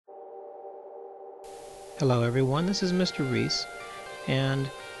Hello everyone, this is Mr. Reese, and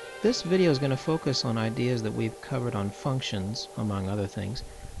this video is going to focus on ideas that we've covered on functions, among other things.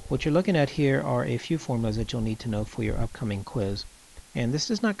 What you're looking at here are a few formulas that you'll need to know for your upcoming quiz. And this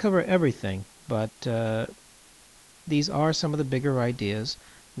does not cover everything, but these are some of the bigger ideas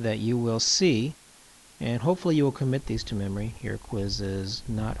that you will see, and hopefully you will commit these to memory. Your quiz is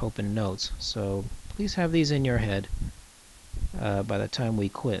not open notes, so please have these in your head by the time we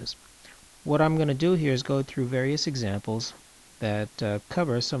quiz. What I'm going to do here is go through various examples that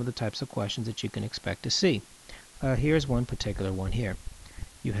cover some of the types of questions that you can expect to see. Here's one particular one here.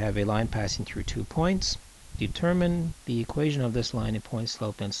 You have a line passing through 2 points. Determine the equation of this line in point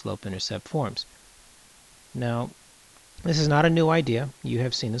slope and slope-intercept forms. Now, this is not a new idea. You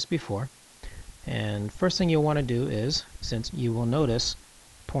have seen this before. And first thing you'll want to do is, since you will notice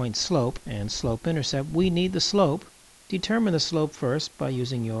point slope and slope-intercept, we need the slope. Determine the slope first by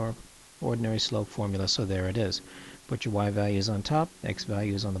using your ordinary slope formula. So there it is. Put your y values on top, x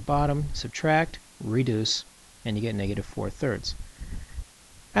values on the bottom, subtract, reduce, and you get -4/3.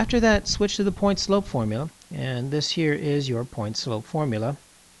 After that, switch to the point slope formula, and this here is your point slope formula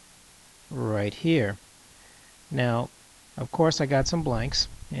right here. Now, of course, I got some blanks,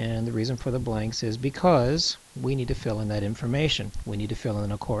 and the reason for the blanks is because we need to fill in that information. We need to fill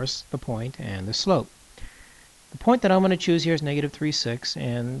in, of course, the point and the slope. The point that I'm going to choose here is -3/6,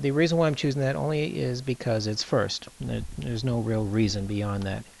 and the reason why I'm choosing that only is because it's first. There's no real reason beyond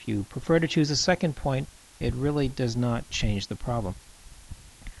that. If you prefer to choose a second point, it really does not change the problem.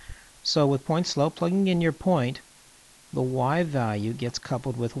 So with point slope, plugging in your point, the y value gets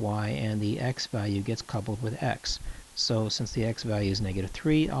coupled with y and the x value gets coupled with x. So since the x value is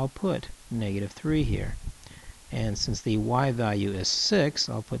 -3, I'll put -3 here. And since the y value is 6,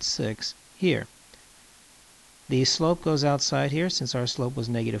 I'll put 6 here. The slope goes outside here since our slope was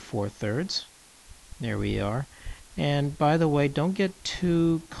 -4/3. There we are. And by the way, don't get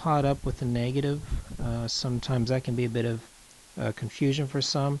too caught up with the negative. Sometimes that can be a bit of confusion for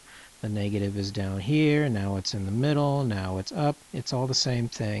some. The negative is down here, now it's in the middle, now it's up. It's all the same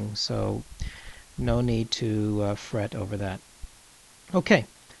thing, so no need to fret over that. Okay,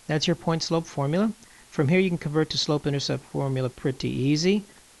 that's your point slope formula. From here you can convert to slope-intercept formula pretty easy.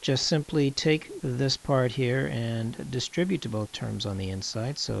 Just simply take this part here and distribute to both terms on the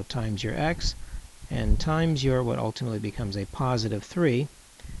inside. So times your x and times your what ultimately becomes a +3.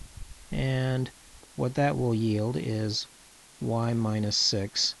 And what that will yield is y minus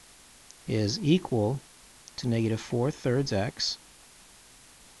 6 is equal to -4/3 x.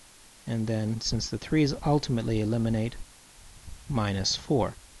 And then since the 3's ultimately eliminate,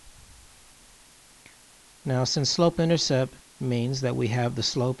 -4. Now since slope-intercept means that we have the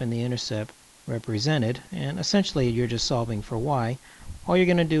slope and the intercept represented, and essentially you're just solving for y, all you're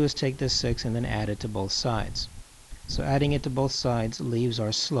going to do is take this 6 and then add it to both sides. So adding it to both sides leaves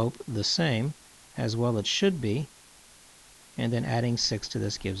our slope the same, as well it should be, and then adding 6 to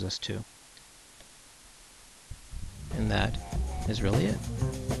this gives us 2. And that is really it.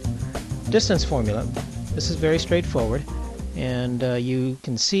 Distance formula. This is very straightforward, and you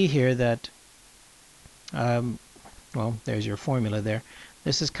can see here that well, there's your formula there.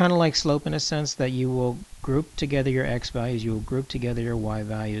 This is kind of like slope in a sense that you will group together your x values, you will group together your y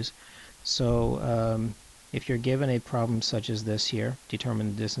values. So if you're given a problem such as this here,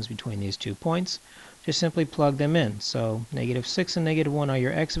 determine the distance between these 2 points, just simply plug them in. So -6 and -1 are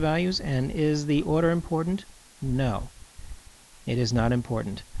your x values, and is the order important? No, it is not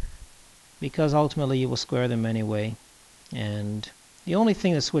important, because ultimately you will square them anyway, and the only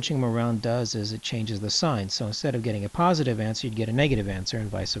thing that switching them around does is it changes the sign. So instead of getting a positive answer, you'd get a negative answer, and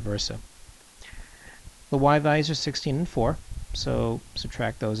vice versa. The y values are 16 and 4, so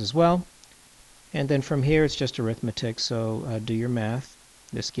subtract those as well. And then from here it's just arithmetic, so do your math.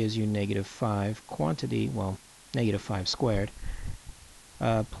 This gives you -5 quantity, well, -5 squared,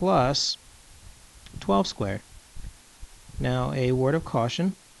 plus 12 squared. Now a word of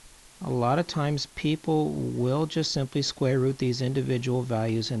caution. A lot of times people will just simply square root these individual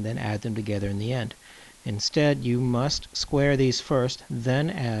values and then add them together in the end. Instead, you must square these first, then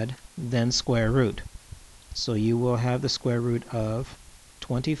add, then square root. So you will have the square root of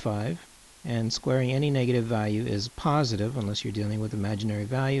 25, and squaring any negative value is positive unless you're dealing with imaginary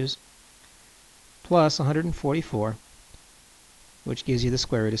values, plus 144, which gives you the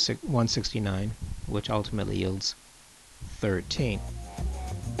square root of 169, which ultimately yields 13.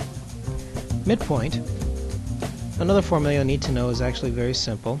 Midpoint. Another formula you'll need to know is actually very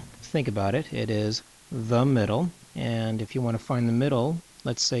simple. Think about it. It is the middle, and if you want to find the middle,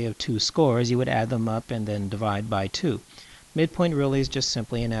 let's say of 2 scores, you would add them up and then divide by 2. Midpoint really is just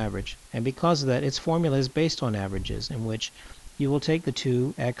simply an average, and because of that, its formula is based on averages, in which you will take the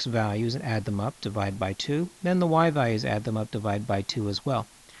two x values and add them up, divide by 2, then the y values, add them up, divide by 2 as well.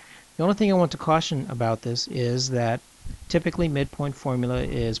 The only thing I want to caution about this is that typically midpoint formula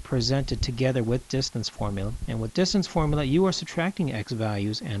is presented together with distance formula, and with distance formula you are subtracting x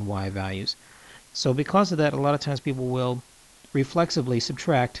values and y values. So because of that, a lot of times people will reflexively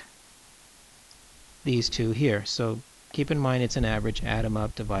subtract these two here. So keep in mind it's an average, add them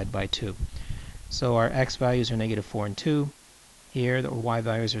up, divide by 2. So our x values are negative 4 and 2. Here the y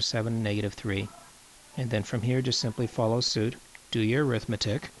values are 7 and negative 3. And then from here just simply follow suit, do your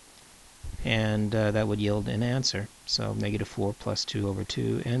arithmetic, and that would yield an answer. So negative 4 plus 2 over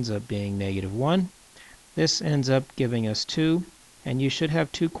 2 ends up being negative 1. This ends up giving us 2, and you should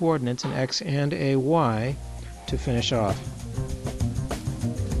have two coordinates, an x and a y, to finish off.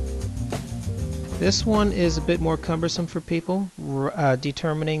 This one is a bit more cumbersome for people,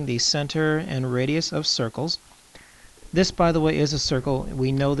 determining the center and radius of circles. This, by the way, is a circle.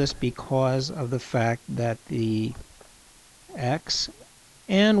 We know this because of the fact that the x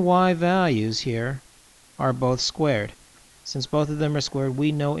and y values here are both squared. Since both of them are squared,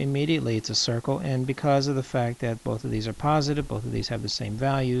 we know immediately it's a circle, and because of the fact that both of these are positive, both of these have the same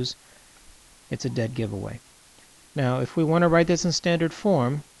values, it's a dead giveaway. Now, if we want to write this in standard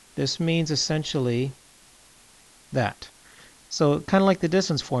form, this means essentially that. So kind of like the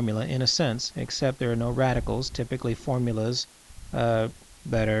distance formula in a sense, except there are no radicals. Typically formulas that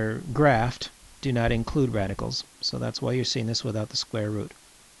are graphed do not include radicals. So that's why you're seeing this without the square root.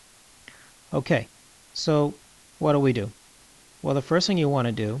 Okay, so what do? Well, the first thing you want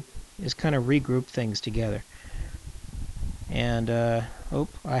to do is kind of regroup things together. And,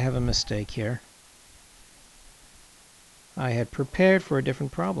 I have a mistake here. I had prepared for a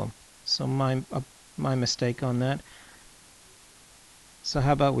different problem. So my mistake on that. So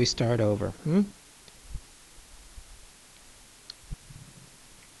how about we start over?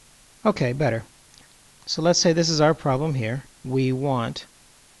 Okay, better. So let's say this is our problem here. We want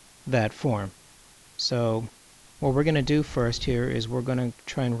that form. So what we're going to do first here is we're going to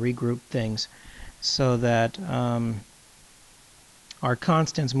try and regroup things so that our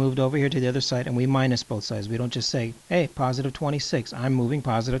constants moved over here to the other side, and we minus both sides. We don't just say, hey, positive 26. I'm moving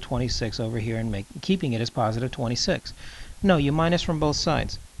positive 26 over here and keeping it as positive 26. No, you minus from both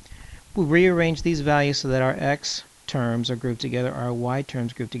sides. We rearrange these values so that our x terms are grouped together, our y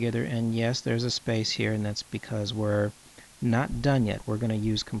terms grouped together, and yes, there's a space here, and that's because we're not done yet. We're going to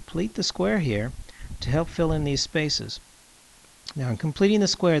use complete the square here to help fill in these spaces. Now, in completing the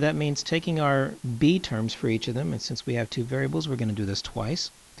square, that means taking our b terms for each of them, and since we have two variables, we're going to do this twice.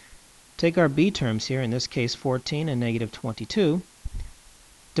 Take our b terms here, in this case 14 and negative 22,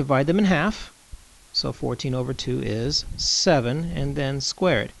 divide them in half, so 14 over 2 is 7, and then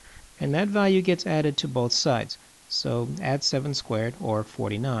square it. And that value gets added to both sides. So add 7 squared, or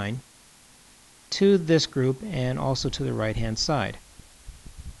 49, to this group and also to the right-hand side.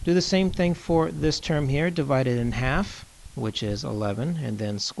 Do the same thing for this term here, divide it in half, which is 11, and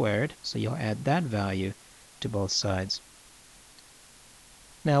then squared, so you'll add that value to both sides.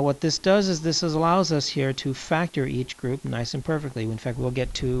 Now what this does is this allows us here to factor each group nice and perfectly. In fact, we'll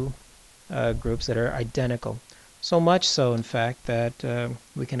get two groups that are identical. So much so, in fact, that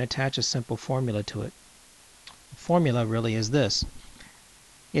we can attach a simple formula to it. The formula really is this.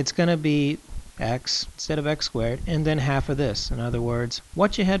 It's going to be x instead of x squared, and then half of this. In other words,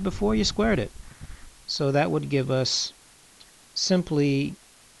 what you had before, you squared it. So that would give us simply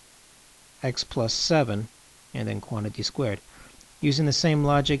x plus 7, and then quantity squared. Using the same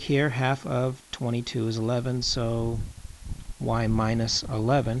logic here, half of 22 is 11, so y minus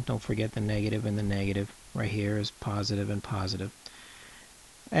 11, don't forget the negative and the negative, right here is positive and positive.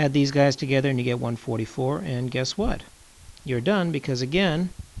 Add these guys together and you get 144, and guess what? You're done, because again,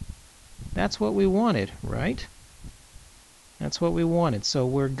 that's what we wanted, right? That's what we wanted, so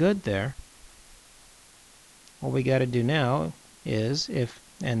we're good there. What we got to do now is,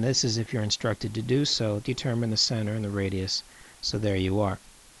 and this is if you're instructed to do so, determine the center and the radius. So there you are.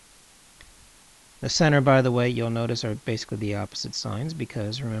 The center, by the way, you'll notice are basically the opposite signs,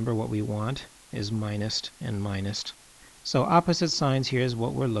 because remember what we want is minused and minused. So opposite signs here is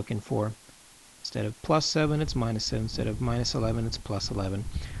what we're looking for. Instead of plus 7, it's minus 7. Instead of minus 11, it's plus 11.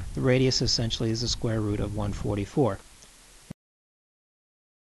 The radius essentially is the square root of 144.